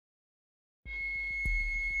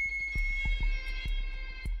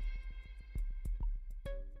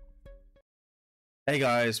Hey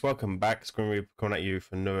guys, welcome back. It's grimreaper coming at you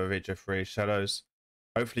for another video for Raidshadowlegends.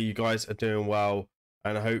 Hopefully you guys are doing well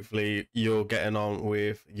and hopefully you're getting on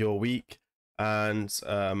with your week. And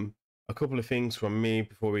a couple of things from me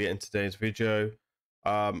before we get into today's video.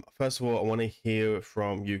 First of all, I want to hear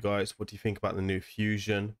from you guys. What do you think about the new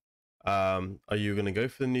fusion? Are you going to go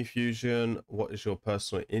for the new fusion? What is your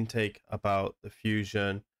personal intake about the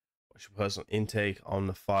fusion? What's your personal intake on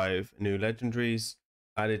the 5 new legendaries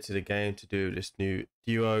added to the game to do this new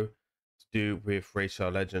duo to do with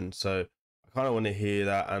Raidshadowlegends? So I kind of want to hear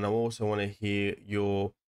that, and I also want to hear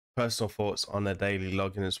your personal thoughts on the daily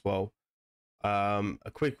login as well.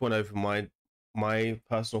 A quick one over my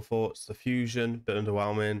personal thoughts. The fusion, bit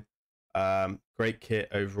underwhelming. Great kit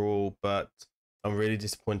overall, but I'm really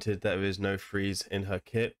disappointed that there is no freeze in her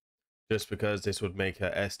kit, just because this would make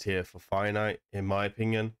her S tier for finite, in my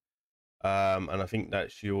opinion. And I think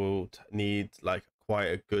that she will need like quite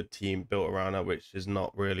a good team built around her, which is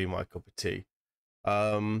not really my cup of tea.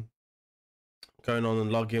 Going on the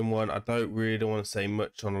login one, I don't really want to say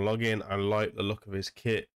much on the login. I like the look of his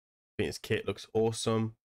kit. I think his kit looks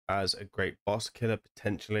awesome as a great boss killer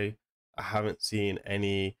potentially. I haven't seen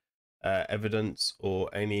any evidence or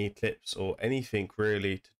any clips or anything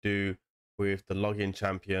really to do with the login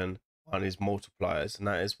champion on his multipliers, and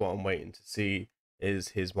that is what I'm waiting to see, is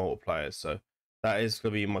his multipliers. So that is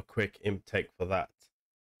going to be my quick intake for that.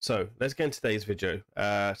 So let's get into today's video.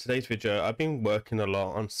 I've been working a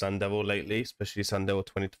lot on Sun Devil lately, especially Sun Devil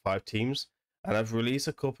 25 teams, and I've released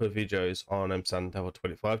a couple of videos on Sun Devil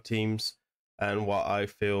 25 teams and what I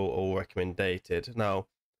feel or recommended. Now,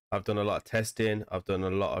 I've done a lot of testing, I've done a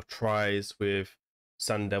lot of tries with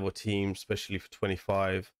Sun Devil teams, especially for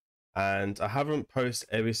 25, and I haven't posted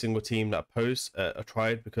every single team that I post I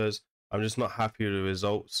tried, because I'm just not happy with the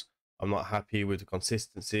results. I'm not happy with the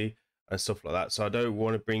consistency and stuff like that. So I don't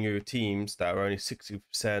want to bring you teams that are only 60%,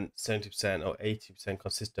 70% or 80%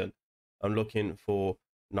 consistent. I'm looking for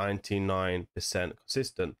 99%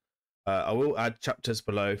 consistent. I will add chapters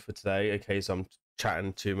below for today in case I'm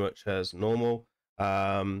chatting too much as normal,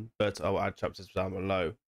 but I'll add chapters down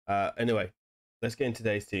below. Anyway, let's get into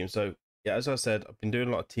today's team. So yeah, as I said, I've been doing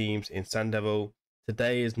a lot of teams in Sun Devil.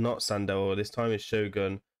 Today is not Sun Devil, this time is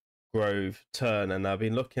Shogun, Grove, Turn, and I've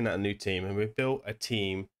been looking at a new team, and we've built a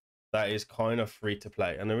team that is kind of free to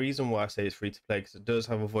play. And the reason why I say it's free to play, because it does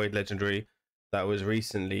have a void legendary that was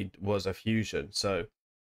a fusion. So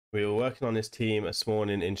we were working on this team this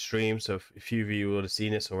morning in stream, so a few of you would have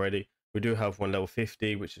seen this already. We do have one level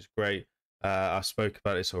 50, which is great. I spoke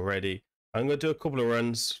about this already. I'm going to do a couple of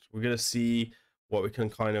runs. We're going to see what we can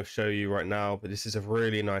kind of show you right now, but this is a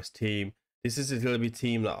really nice team. This is a little bit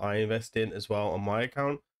team that I invest in as well on my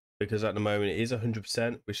account, because at the moment it is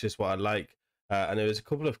 100%, which is what I like. And there's a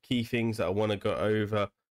couple of key things that I want to go over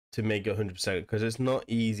to make it 100%, because it's not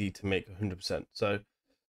easy to make 100%.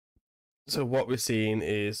 So what we're seeing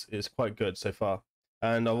is quite good so far.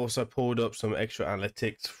 And I've also pulled up some extra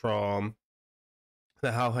analytics from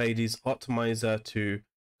the How Hades optimizer to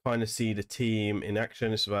kind of see the team in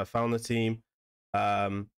action. This is where I found the team.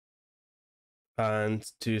 And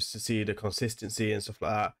to see the consistency and stuff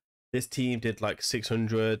like that. This team did like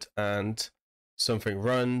 600 and something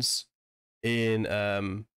runs in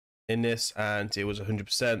this, and it was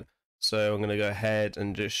 100%. So I'm going to go ahead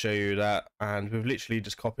and just show you that, and we've literally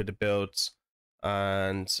just copied the builds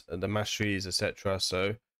and the masteries, etc.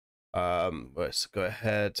 So let's go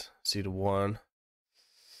ahead, see the one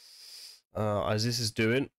as this is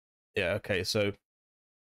doing. Yeah, okay, so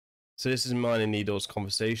this is mine and Needle's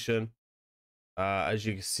conversation. As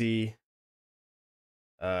you can see,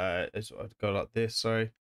 let's go like this, sorry.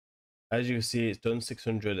 As you can see, it's done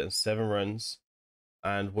 607 runs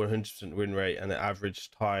and 100% win rate and an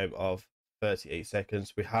average time of 38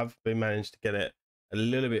 seconds. We have been managed to get it a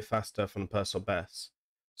little bit faster from personal best.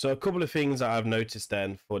 So a couple of things that I've noticed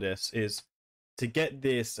then for this is, to get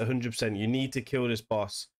this 100%, you need to kill this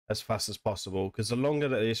boss as fast as possible, because the longer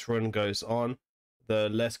that this run goes on, the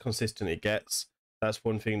less consistent it gets. That's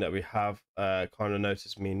one thing that we have kind of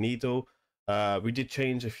noticed, me and Needle. We did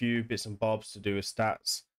change a few bits and bobs to do with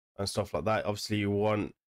stats and stuff like that. Obviously, you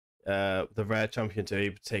want the rare champion to be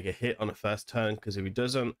able to take a hit on the first turn, because if he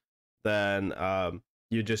doesn't, then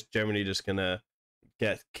you're just generally just gonna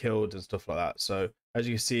get killed and stuff like that. So as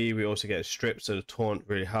you can see, we also get stripped, so the taunt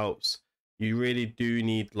really helps. You really do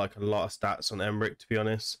need like a lot of stats on Emmerich, to be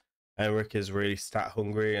honest. Emmerich is really stat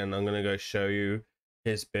hungry, and I'm gonna go show you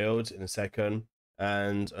his build in a second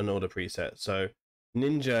and another preset. So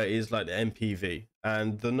Ninja is like the MPV,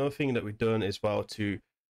 and another thing that we've done as well to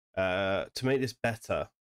make this better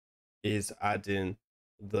is adding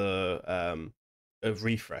the a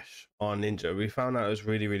refresh on Ninja. We found out it was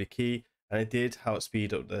really, really key, and it did help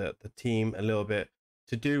speed up the team a little bit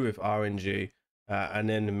to do with RNG, and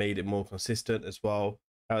then made it more consistent as well.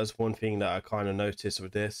 That was one thing that I kind of noticed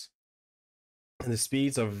with this. And the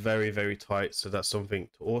speeds are very, very tight, so that's something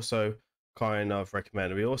to also kind of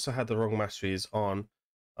recommend. We also had the wrong masteries on,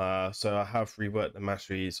 so I have reworked the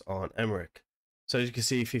masteries on Emmerich. So as you can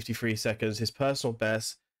see, 53 seconds. His personal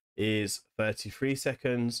best is 33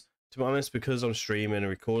 seconds. To be honest, because I'm streaming and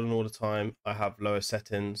recording all the time, I have lower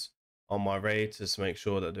settings on my raid just to make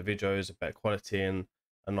sure that the videos are better quality and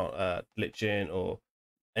not glitching or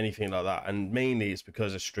anything like that. And mainly it's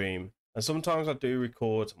because of stream. And sometimes I do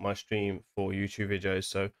record my stream for YouTube videos,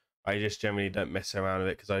 so I just generally don't mess around with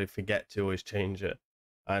it because I forget to always change it,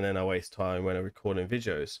 and then I waste time when I'm recording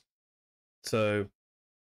videos. So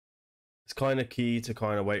it's kind of key to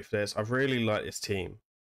kind of wait for this. I really like this team.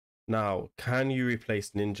 Now, can you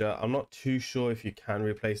replace Ninja? I'm not too sure if you can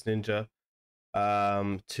replace Ninja.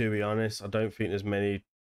 To be honest, I don't think there's many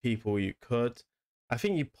people you could. I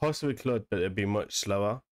think you possibly could, but it'd be much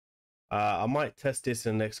slower. I might test this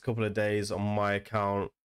in the next couple of days on my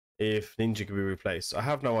account if Ninja can be replaced. I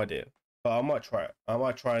have no idea, but I might try it. I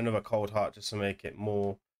might try another Cold Heart just to make it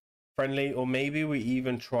more friendly, or maybe we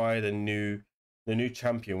even try the new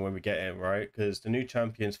champion when we get him, right? Because the new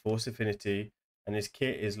champion's Force Affinity, and his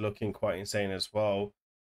kit is looking quite insane as well.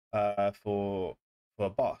 For a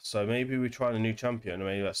boss, so maybe we try the new champion, and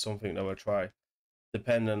maybe that's something that we'll try,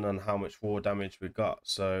 depending on how much raw damage we got.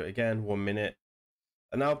 So again, 1 minute.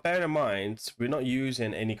 And now bear in mind, we're not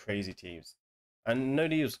using any crazy teams. And no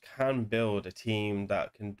deals can build a team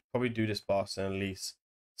that can probably do this boss in at least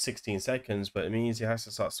 16 seconds, but it means he has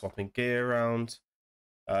to start swapping gear around,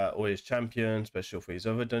 all his champions, especially for his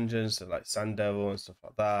other dungeons, so like Sand Devil and stuff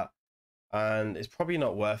like that. And it's probably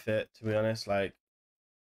not worth it, to be honest. Like,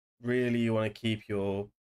 really, you want to keep your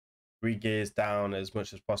 3 gears down as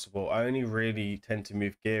much as possible. I only really tend to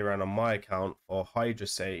move gear around on my account for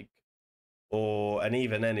Hydra's sake, and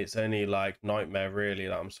even then it's only like Nightmare really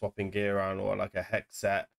that I'm swapping gear around, or like a Hex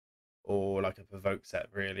set or like a Provoke set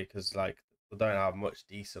really, because like I don't have much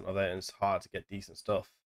decent of it, and it's hard to get decent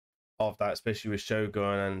stuff of that, especially with Shogun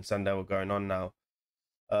and Sandel going on now.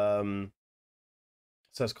 So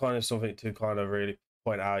it's kind of something to kind of really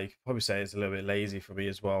point out. You could probably say it's a little bit lazy for me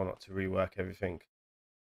as well, not to rework everything.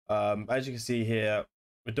 As you can see here,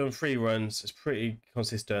 we've done 3 runs. It's pretty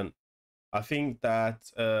consistent. I think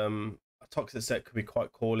that a toxic set could be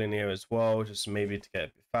quite cool in here as well, just maybe to get a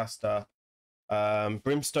bit faster.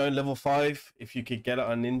 Brimstone level 5, if you could get it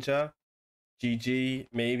on Ninja, GG.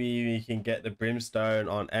 Maybe you can get the Brimstone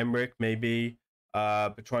on Emmerich, maybe.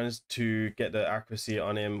 But trying to get the accuracy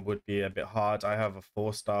on him would be a bit hard. I have a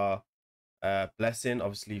 4-star blessing,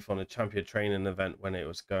 obviously from the champion training event when it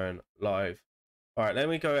was going live. All right, let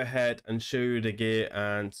me go ahead and show you the gear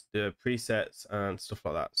and the presets and stuff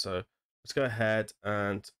like that. So let's go ahead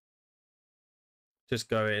and just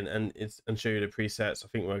go in and show you the presets. I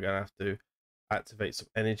think we're gonna have to activate some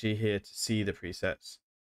energy here to see the presets,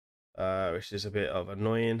 which is a bit of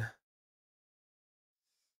annoying.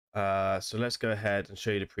 So let's go ahead and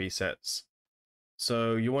show you the presets.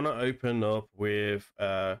 So you want to open up with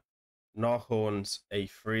Narhorn's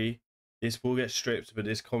A3. This will get stripped, but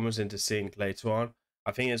this comes into sync later on.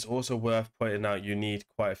 I think it's also worth pointing out you need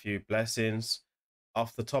quite a few blessings.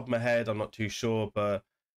 Off the top of my head, I'm not too sure, but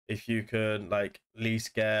if you could like at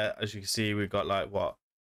least get, as you can see, we've got like what,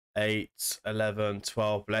 8, 11,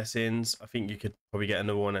 12 blessings. I think you could probably get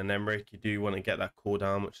another one in Emmerich. You do want to get that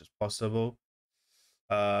cooldown, which is possible.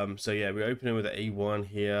 So yeah, we're opening with an A1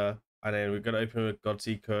 here, and then we're going to open with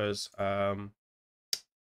Godseekers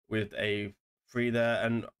with a 3 there.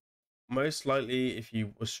 And most likely, if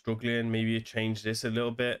you were struggling, maybe you change this a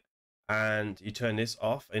little bit and you turn this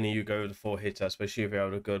off, and then you go with the 4 hitter, especially if you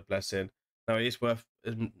have a good blessing. Now it is worth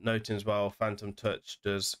noting as well, Phantom Touch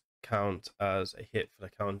does count as a hit for the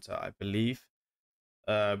counter, I believe.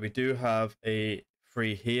 We do have a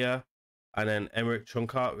 3 here, and then Emmerich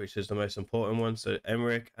Trunkart, which is the most important one. So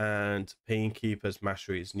Emmerich and Painkeeper's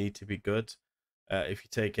masteries need to be good. If you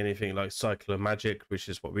take anything like Cycle of Magic, which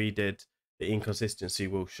is what we did, the inconsistency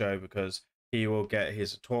will show, because he will get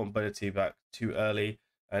his taunt ability back too early,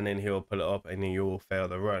 and then he'll pull it up, and then you will fail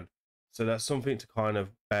the run. So that's something to kind of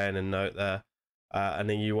bear in note there. And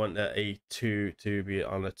then you want the A2 to be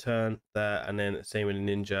on the turn there, and then same with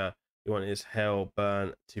Ninja, you want his Hell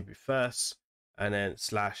Burn to be first, and then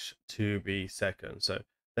Slash to be second. So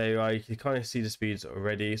there you are. You can kind of see the speeds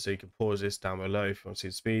already, so you can pause this down below if you want to see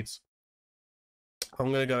the speeds. I'm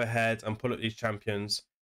going to go ahead and pull up these champions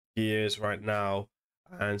gears right now,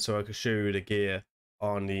 and so I can show you the gear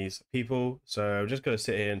on these people. So I'm just going to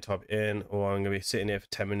sit here and type in, or I'm going to be sitting here for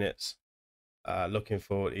 10 minutes looking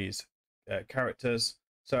for these characters.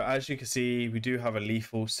 So as you can see, we do have a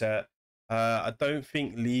lethal set. I don't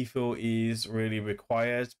think lethal is really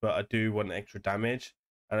required, but I do want extra damage,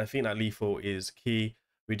 and I think that lethal is key.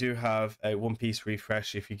 We do have a one-piece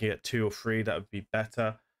refresh. If you get 2 or 3, that would be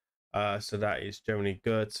better. So that is generally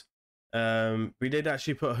good. We did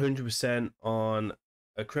actually put 100% on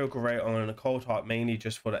a critical rate on a cold heart, mainly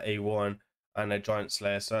just for the A1 and a giant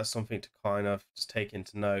slayer. So that's something to kind of just take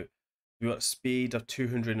into note. We've got speed of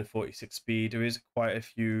 246 speed. There is quite a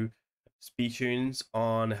few speed tunes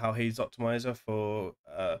on how he's optimizer for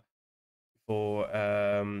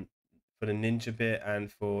the ninja bit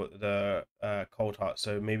and for the cold heart.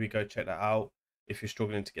 So maybe go check that out if you're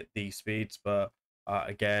struggling to get these speeds. But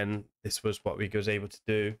again, this was what we was able to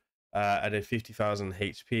do. And then 50,000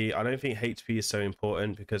 HP. I don't think HP is so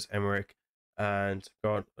important because Emmerich and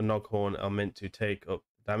God Noghorn are meant to take up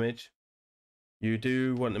damage. You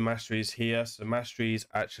do want the masteries here. So the masteries,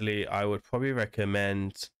 actually, I would probably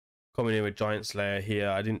recommend coming in with Giant Slayer here.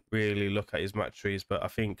 I didn't really look at his masteries, but I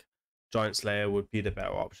think Giant Slayer would be the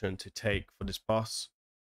better option to take for this boss.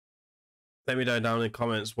 Let me know down in the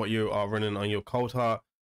comments what you are running on your Cold Heart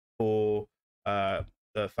or the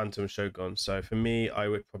Phantom Shogun. So for me, I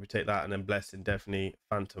would probably take that, and then Blessing, definitely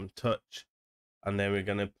Phantom Touch. And then we're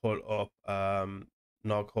going to pull up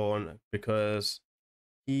Noghorn because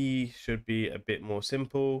he should be a bit more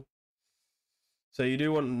simple. So you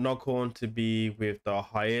do want Noghorn to be with the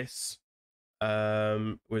highest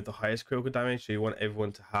critical damage. So you want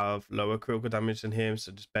everyone to have lower critical damage than him,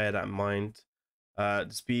 so just bear that in mind.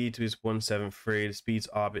 The speed is 173. The speeds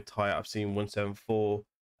are a bit tight. I've seen 174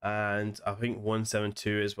 and I think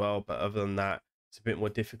 172 as well, but other than that, it's a bit more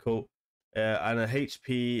difficult. And a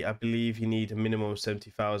HP, I believe you need a minimum of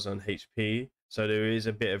 70,000 HP, so there is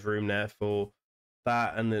a bit of room there for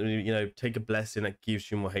that. And then, you know, take a blessing that gives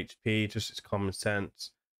you more HP, just it's common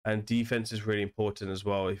sense. And defense is really important as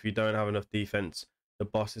well. If you don't have enough defense, the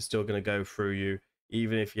boss is still going to go through you,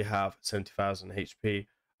 even if you have 70,000 HP.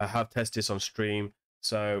 I have tested this on stream,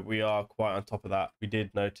 so we are quite on top of that. We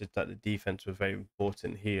did notice that the defense was very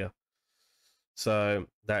important here. So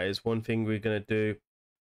that is one thing we're going to do.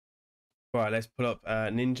 All right, let's pull up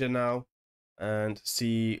Ninja now and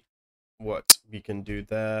see what we can do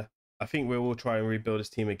there. I think we will try and rebuild this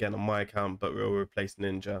team again on my account, but we'll replace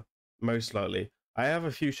Ninja, most likely. I have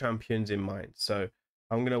a few champions in mind, so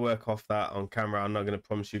I'm going to work off that on camera. I'm not going to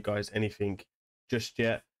promise you guys anything just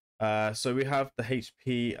yet. So we have the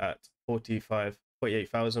HP at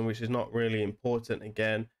 48,000, which is not really important.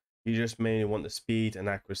 Again, you just mainly want the speed and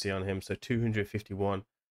accuracy on him. So 251.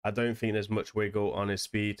 I don't think there's much wiggle on his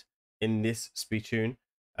speed in this speed tune.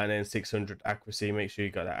 And then 600 accuracy. Make sure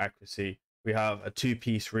you got that accuracy. We have a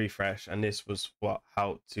 2-piece refresh, and this was what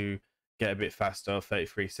helped to get a bit faster,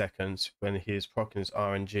 33 seconds, when he's proccing his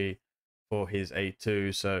RNG for his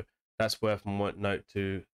A2. So that's worth one note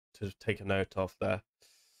to take a note of there.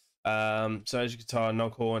 So as you can tell,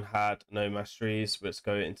 Noghorn had no masteries. Let's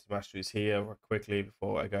go into the masteries here quickly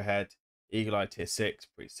before I go ahead. Eagle Eye tier 6,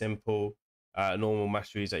 pretty simple. Normal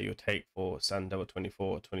masteries that you'll take for Sand Devil 24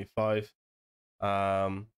 or 25.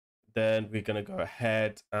 Then we're going to go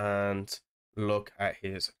ahead and look at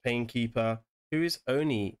his Painkeeper, who is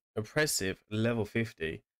only impressive level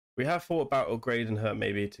 50. We have thought about upgrading her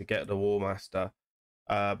maybe to get the War Master,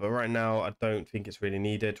 but right now I don't think it's really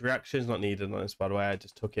needed. Reaction is not needed on this, by the way. I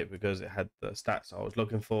just took it because it had the stats I was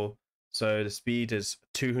looking for. So the speed is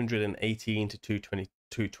 218 to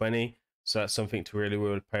 220. So that's something to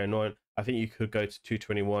really pay on. I think you could go to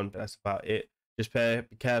 221, but that's about it. Just be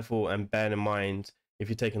careful and bear in mind, if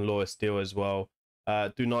you're taking Law of Steel as well,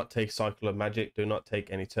 do not take Cycle of Magic. Do not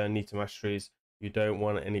take any Turn Need to Masteries. You don't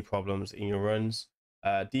want any problems in your runs.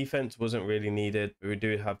 Defense wasn't really needed, but we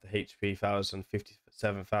do have the HP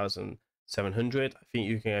 57,700. I think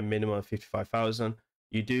you can get a minimum of 55,000.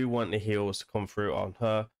 You do want the heals to come through on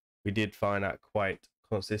her. We did find that quite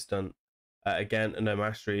consistent. Again, no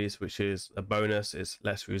masteries, which is a bonus. It's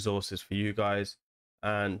less resources for you guys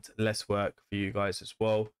and less work for you guys as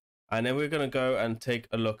well. And then we're going to go and take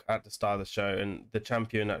a look at the start of the show and the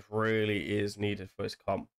champion that really is needed for this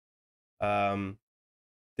comp.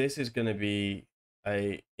 This is going to be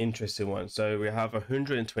a interesting one. So we have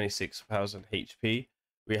 126,000 HP.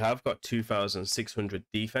 We have got 2,600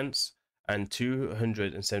 defense and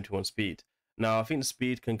 271 speed. Now, I think the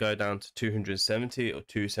speed can go down to 270 or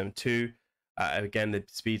 272. Again, the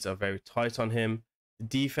speeds are very tight on him. The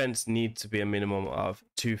defense needs to be a minimum of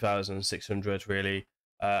 2,600, really.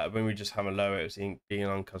 When we just have a lower, it's being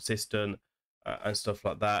inconsistent and stuff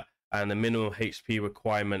like that. and the minimum HP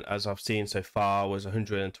requirement, as I've seen so far, was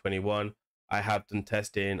 121. I have done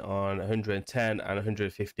testing on 110 and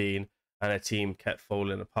 115, and a team kept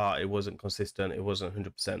falling apart. It wasn't consistent. It wasn't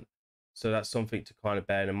 100%. So that's something to kind of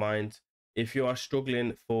bear in mind. If you are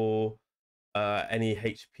struggling for any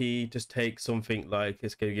HP, just take something like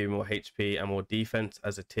it's going to give you more HP and more defense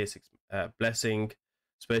as a tier 6 blessing,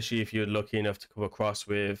 especially if you're lucky enough to come across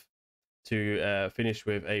with finish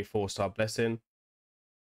with a 4-star blessing.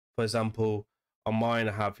 For example, on mine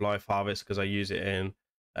I have Life Harvest because I use it in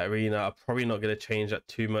Arena. I'm probably not going to change that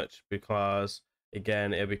too much because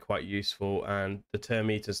again it'll be quite useful, and the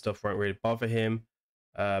termite stuff won't really bother him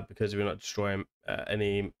because we're not destroying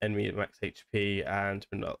any enemy at max HP, and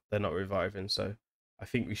they're not reviving, so I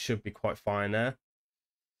think we should be quite fine there.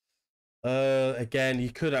 Again,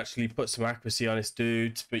 you could actually put some accuracy on this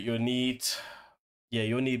dude, but you'll need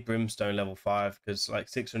Brimstone level 5 because like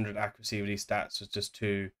 600 accuracy with these stats was just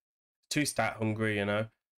too stat hungry, you know.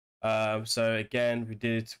 So again, we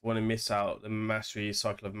did want to miss out the mastery,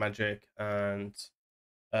 cycle of magic, and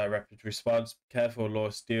rapid response. Careful Law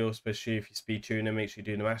of Steel, especially if you speed tuner. Make sure you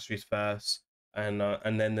do the masteries first, and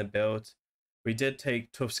then the build. We did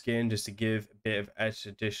take tough skin just to give a bit of edge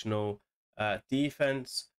additional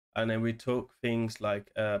defense, and then we took things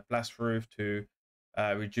like blast roof to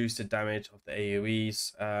reduce the damage of the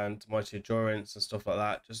AoEs and mighty endurance and stuff like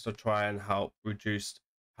that, just to try and help reduce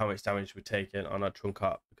how much damage we're taking on our trunk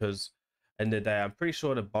up, because end of the day I'm pretty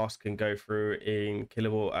sure the boss can go through in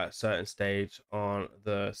killable at a certain stage on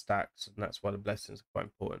the stacks, and that's why the blessings are quite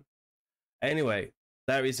important. Anyway,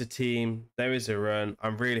 there is a team, there is a run.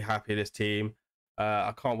 I'm really happy with this team.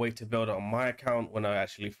 I can't wait to build it on my account when I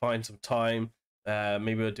actually find some time.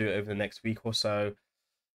 Maybe I'll do it over the next week or so,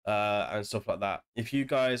 and stuff like that. If you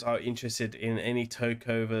guys are interested in any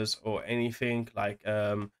takeovers or anything like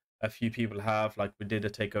a few people have, like we did a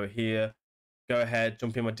takeover here, go ahead,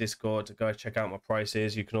 jump in my Discord to go check out my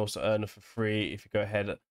prices. You can also earn it for free if you go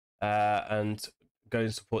ahead and go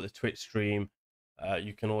and support the Twitch stream.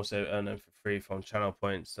 You can also earn them for free from channel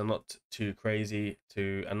points. They're not too crazy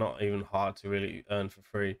and not even hard to really earn for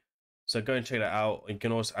free. So go and check that out. You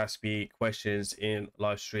can also ask me questions in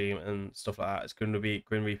live stream and stuff like that. It's going to be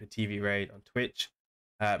grimreapertvraid on Twitch.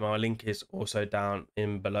 My link is also down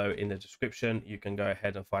below in the description. You can go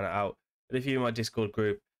ahead and find it out. But if you're in my Discord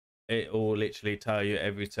group, it will literally tell you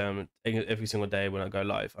every single day when I go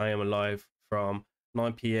live. I am live from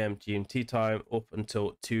 9 p.m. GMT time up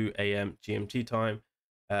until 2 a.m. GMT time,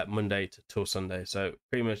 Monday till Sunday. So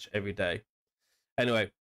pretty much every day.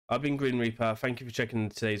 Anyway, I've been Grim Reaper. Thank you for checking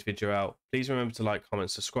today's video out. Please remember to like,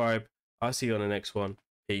 comment, subscribe. I'll see you on the next one.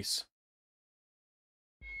 Peace.